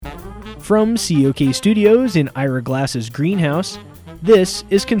From COK Studios in Ira Glass's greenhouse, this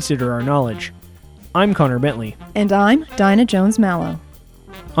is Consider Our Knowledge. I'm Connor Bentley. And I'm Dinah Jones-Mallow.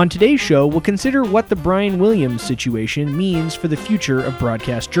 On today's show, we'll consider what the Brian Williams situation means for the future of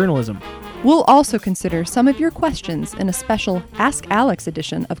broadcast journalism. We'll also consider some of your questions in a special Ask Alex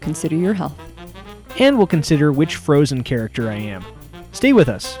edition of Consider Your Health. And we'll consider which Frozen character I am. Stay with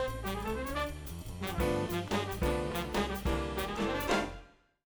us.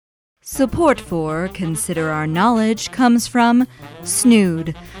 Support for Consider Our Knowledge comes from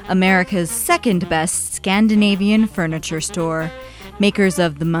Snood, America's second-best Scandinavian furniture store, makers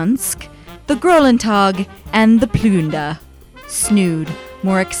of the Munsk, the Grolentag, and the Plunda. Snood,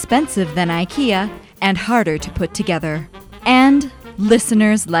 more expensive than IKEA and harder to put together. And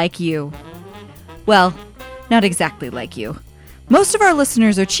listeners like you. Well, not exactly like you. Most of our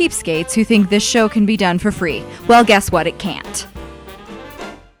listeners are cheapskates who think this show can be done for free. Well, guess what? It can't.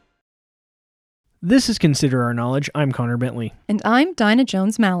 This is Consider Our Knowledge. I'm Connor Bentley. And I'm Dinah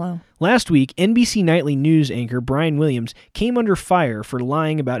Jones-Mallow. Last week, NBC Nightly News anchor Brian Williams came under fire for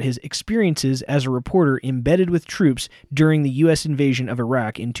lying about his experiences as a reporter embedded with troops during the U.S. invasion of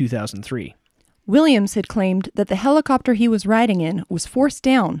Iraq in 2003. Williams had claimed that the helicopter he was riding in was forced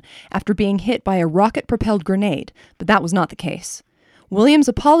down after being hit by a rocket-propelled grenade, but that was not the case. Williams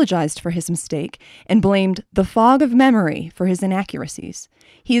apologized for his mistake and blamed the fog of memory for his inaccuracies.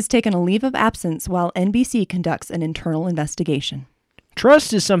 He has taken a leave of absence while NBC conducts an internal investigation.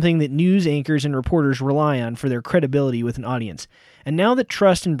 Trust is something that news anchors and reporters rely on for their credibility with an audience. And now that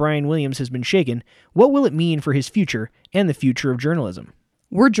trust in Brian Williams has been shaken, what will it mean for his future and the future of journalism?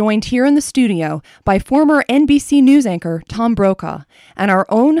 We're joined here in the studio by former NBC News anchor Tom Brokaw and our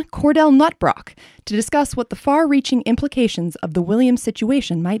own Cordell Nutbrock to discuss what the far-reaching implications of the Williams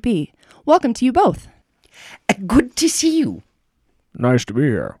situation might be. Welcome to you both. Good to see you. Nice to be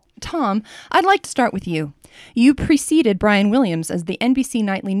here. Tom, I'd like to start with you. You preceded Brian Williams as the NBC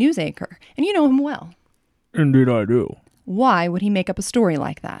Nightly News anchor, and you know him well. Indeed I do. Why would he make up a story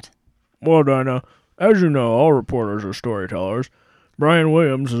like that? Well, Dinah, as you know, all reporters are storytellers. Brian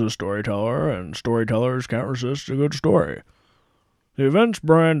Williams is a storyteller, and storytellers can't resist a good story. The events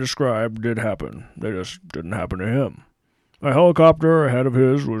Brian described did happen. They just didn't happen to him. A helicopter ahead of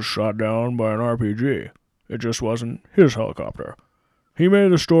his was shot down by an RPG. It just wasn't his helicopter. He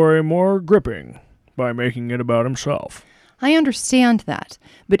made the story more gripping by making it about himself. I understand that,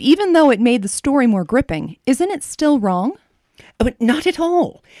 but even though it made the story more gripping, isn't it still wrong? But not at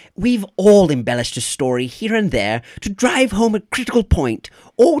all. We've all embellished a story here and there to drive home a critical point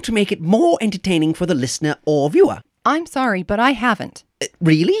or to make it more entertaining for the listener or viewer. I'm sorry, but I haven't.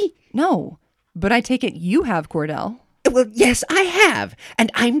 Really? No, but I take it you have, Cordell. Well, yes, I have.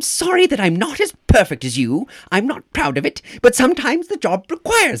 And I'm sorry that I'm not as perfect as you. I'm not proud of it, but sometimes the job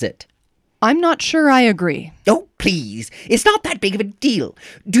requires it. I'm not sure I agree. Oh, please. It's not that big of a deal.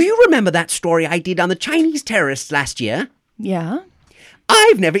 Do you remember that story I did on the Chinese terrorists last year? Yeah?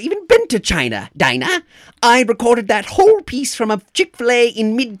 I've never even been to China, Dinah. I recorded that whole piece from a Chick-fil-A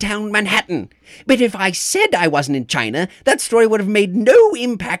in Midtown Manhattan. But if I said I wasn't in China, that story would have made no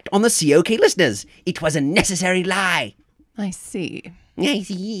impact on the COK listeners. It was a necessary lie. I see. I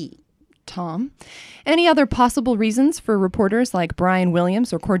see. Tom, any other possible reasons for reporters like Brian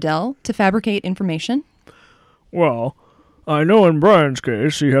Williams or Cordell to fabricate information? Well, I know in Brian's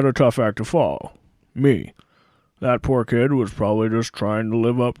case he had a tough act to follow. Me. That poor kid was probably just trying to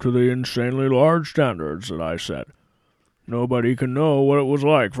live up to the insanely large standards that I set. Nobody can know what it was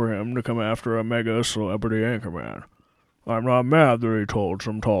like for him to come after a mega celebrity anchorman. I'm not mad that he told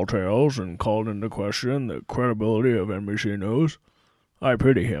some tall tales and called into question the credibility of NBC News. I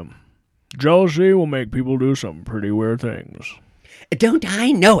pity him. Jealousy will make people do some pretty weird things. Don't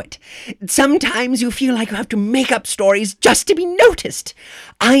I know it? Sometimes you feel like you have to make up stories just to be noticed.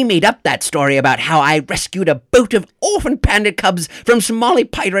 I made up that story about how I rescued a boat of orphan panda cubs from Somali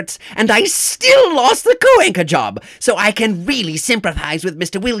pirates, and I still lost the co-anchor job, so I can really sympathize with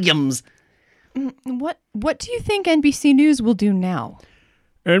Mr. Williams. What do you think NBC News will do now?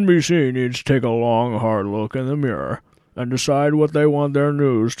 NBC needs to take a long, hard look in the mirror and decide what they want their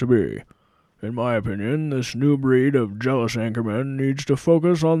news to be. In my opinion, this new breed of jealous anchormen needs to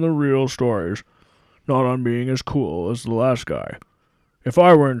focus on the real stories, not on being as cool as the last guy. If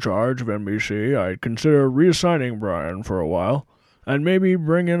I were in charge of NBC, I'd consider reassigning Brian for a while, and maybe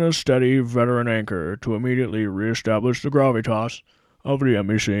bring in a steady veteran anchor to immediately reestablish the gravitas of the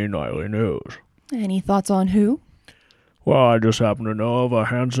NBC Nightly News. Any thoughts on who? Well, I just happen to know of a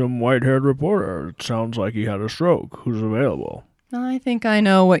handsome white-haired reporter. It sounds like he had a stroke, who's available. I think I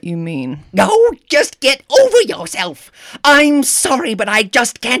know what you mean. No, just get over yourself. I'm sorry, but I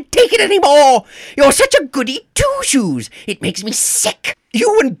just can't take it anymore. You're such a goody two-shoes. It makes me sick.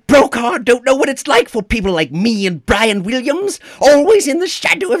 You and Brokaw don't know what it's like for people like me and Brian Williams, always in the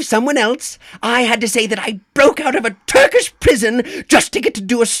shadow of someone else. I had to say that I broke out of a Turkish prison just to get to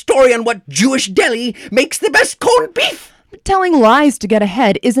do a story on what Jewish deli makes the best corned beef. Telling lies to get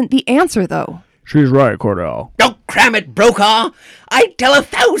ahead isn't the answer, though. She's right, Cordell. Don't cram it, Brokaw. I'd tell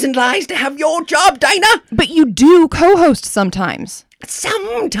 1,000 lies to have your job, Dinah. But you do co-host sometimes.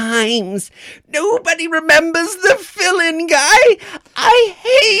 Sometimes. Nobody remembers the fill-in guy. I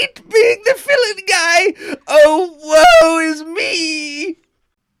hate being the fill-in guy. Oh, woe is me.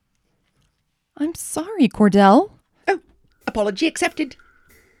 I'm sorry, Cordell. Oh, apology accepted.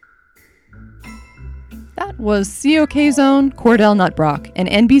 That was COK's own Cordell Nutbrock and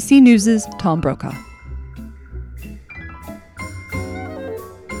NBC News' Tom Brokaw.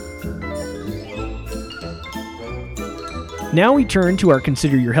 Now we turn to our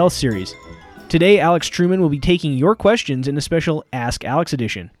Consider Your Health series. Today, Alex Truman will be taking your questions in a special Ask Alex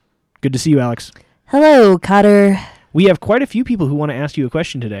edition. Good to see you, Alex. Hello, Cotter. We have quite a few people who want to ask you a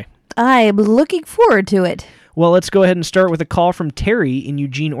question today. I'm looking forward to it. Well, let's go ahead and start with a call from Terry in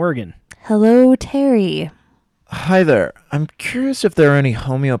Eugene, Oregon. Hello, Terry. Hi there. I'm curious if there are any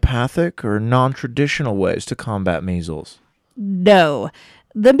homeopathic or non-traditional ways to combat measles. No.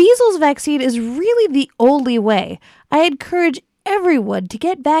 The measles vaccine is really the only way. I encourage everyone to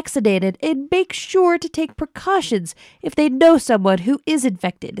get vaccinated and make sure to take precautions if they know someone who is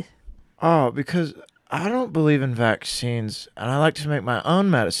infected. Oh, because I don't believe in vaccines, and I like to make my own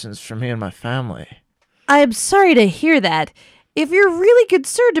medicines for me and my family. I'm sorry to hear that. If you're really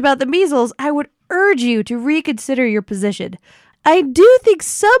concerned about the measles, I would urge you to reconsider your position. I do think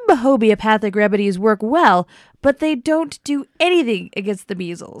some homeopathic remedies work well, but they don't do anything against the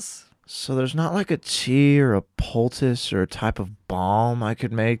measles. So there's not like a tea or a poultice or a type of balm I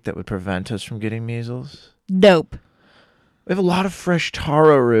could make that would prevent us from getting measles? Nope. We have a lot of fresh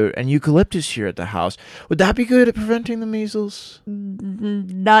taro root and eucalyptus here at the house. Would that be good at preventing the measles?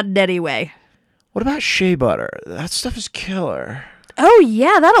 Not in any way. What about shea butter? That stuff is killer. Oh,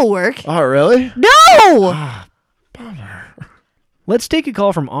 yeah, that'll work. Oh, really? No! Bummer. Let's take a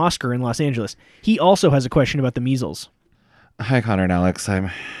call from Oscar in Los Angeles. He also has a question about the measles. Hi, Connor and Alex. I'm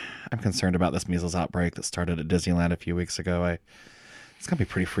concerned about this measles outbreak that started at Disneyland a few weeks ago. It's got me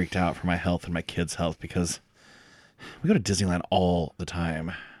pretty freaked out for my health and my kids' health because we go to Disneyland all the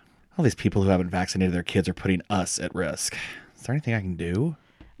time. All these people who haven't vaccinated their kids are putting us at risk. Is there anything I can do?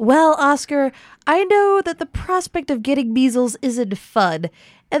 Well, Oscar, I know that the prospect of getting measles isn't fun,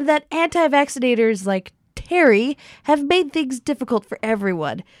 and that anti-vaccinators like Terry have made things difficult for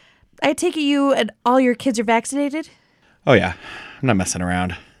everyone. I take it you and all your kids are vaccinated? Oh, yeah. I'm not messing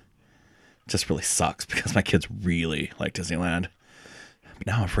around. It just really sucks because my kids really like Disneyland. But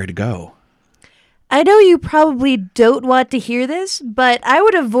now I'm afraid to go. I know you probably don't want to hear this, but I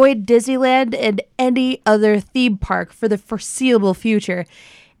would avoid Disneyland and any other theme park for the foreseeable future.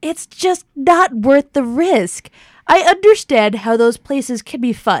 It's just not worth the risk. I understand how those places can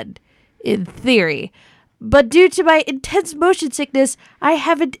be fun, in theory, but due to my intense motion sickness, I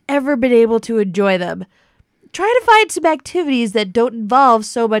haven't ever been able to enjoy them. Try to find some activities that don't involve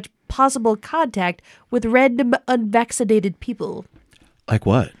so much possible contact with random unvaccinated people. Like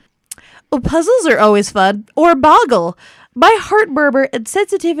what? Well, puzzles are always fun, or Boggle. My heart murmur and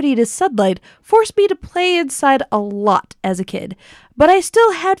sensitivity to sunlight forced me to play inside a lot as a kid, but I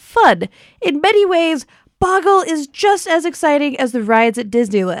still had fun. In many ways, Boggle is just as exciting as the rides at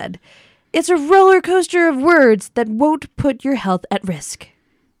Disneyland. It's a roller coaster of words that won't put your health at risk.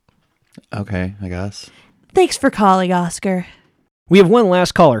 Okay, I guess. Thanks for calling, Oscar. We have one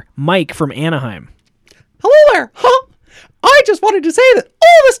last caller, Mike from Anaheim. Hello there, huh? I just wanted to say that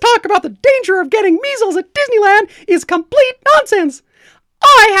all this talk about the danger of getting measles at Disneyland is complete nonsense.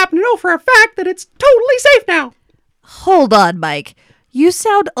 I happen to know for a fact that it's totally safe now. Hold on, Mike. You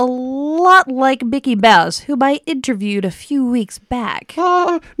sound a lot like Mickey Mouse, whom I interviewed a few weeks back.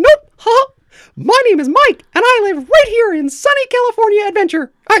 Nope, huh? My name is Mike, and I live right here in sunny California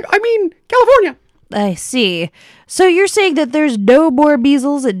Adventure. I mean, California. I see. So you're saying that there's no more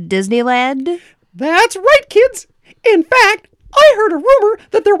measles at Disneyland? That's right, kids. In fact, I heard a rumor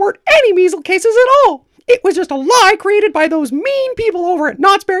that there weren't any measles cases at all. It was just a lie created by those mean people over at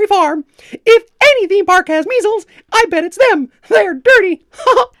Knott's Berry Farm. If any theme park has measles, I bet it's them. They're dirty.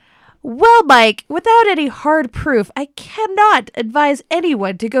 Well, Mike, without any hard proof, I cannot advise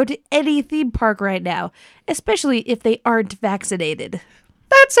anyone to go to any theme park right now, especially if they aren't vaccinated.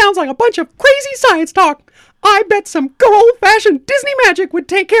 That sounds like a bunch of crazy science talk. I bet some good old-fashioned Disney magic would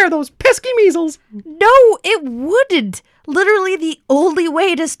take care of those pesky measles. No, it wouldn't. Literally, the only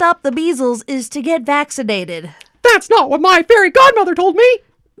way to stop the measles is to get vaccinated. That's not what my fairy godmother told me.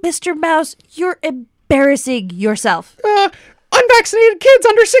 Mr. Mouse, you're embarrassing yourself. Unvaccinated kids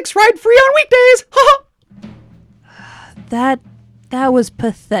under 6 ride free on weekdays. Ha ha. That was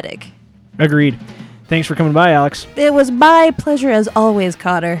pathetic. Agreed. Thanks for coming by, Alex. It was my pleasure as always,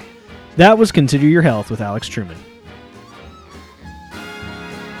 Connor. That was Consider Your Health with Alex Truman.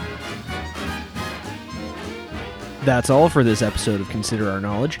 That's all for this episode of Consider Our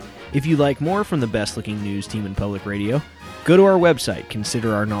Knowledge. If you'd like more from the best-looking news team in public radio, go to our website,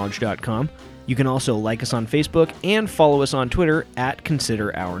 considerourknowledge.com. You can also like us on Facebook and follow us on Twitter at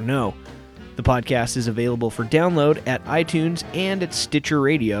ConsiderOurKnow. The podcast is available for download at iTunes and at Stitcher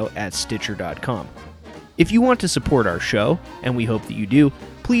Radio at Stitcher.com. If you want to support our show, and we hope that you do,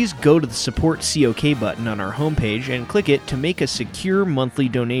 please go to the Support COK button on our homepage and click it to make a secure monthly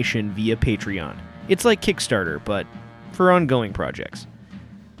donation via Patreon. It's like Kickstarter, but for ongoing projects.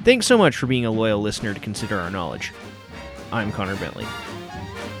 Thanks so much for being a loyal listener to Consider Our Knowledge. I'm Connor Bentley.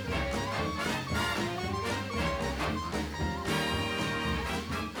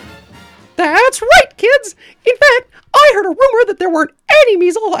 That's right, kids. In fact, I heard a rumor that there weren't any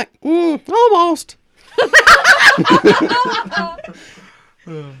measles. Almost.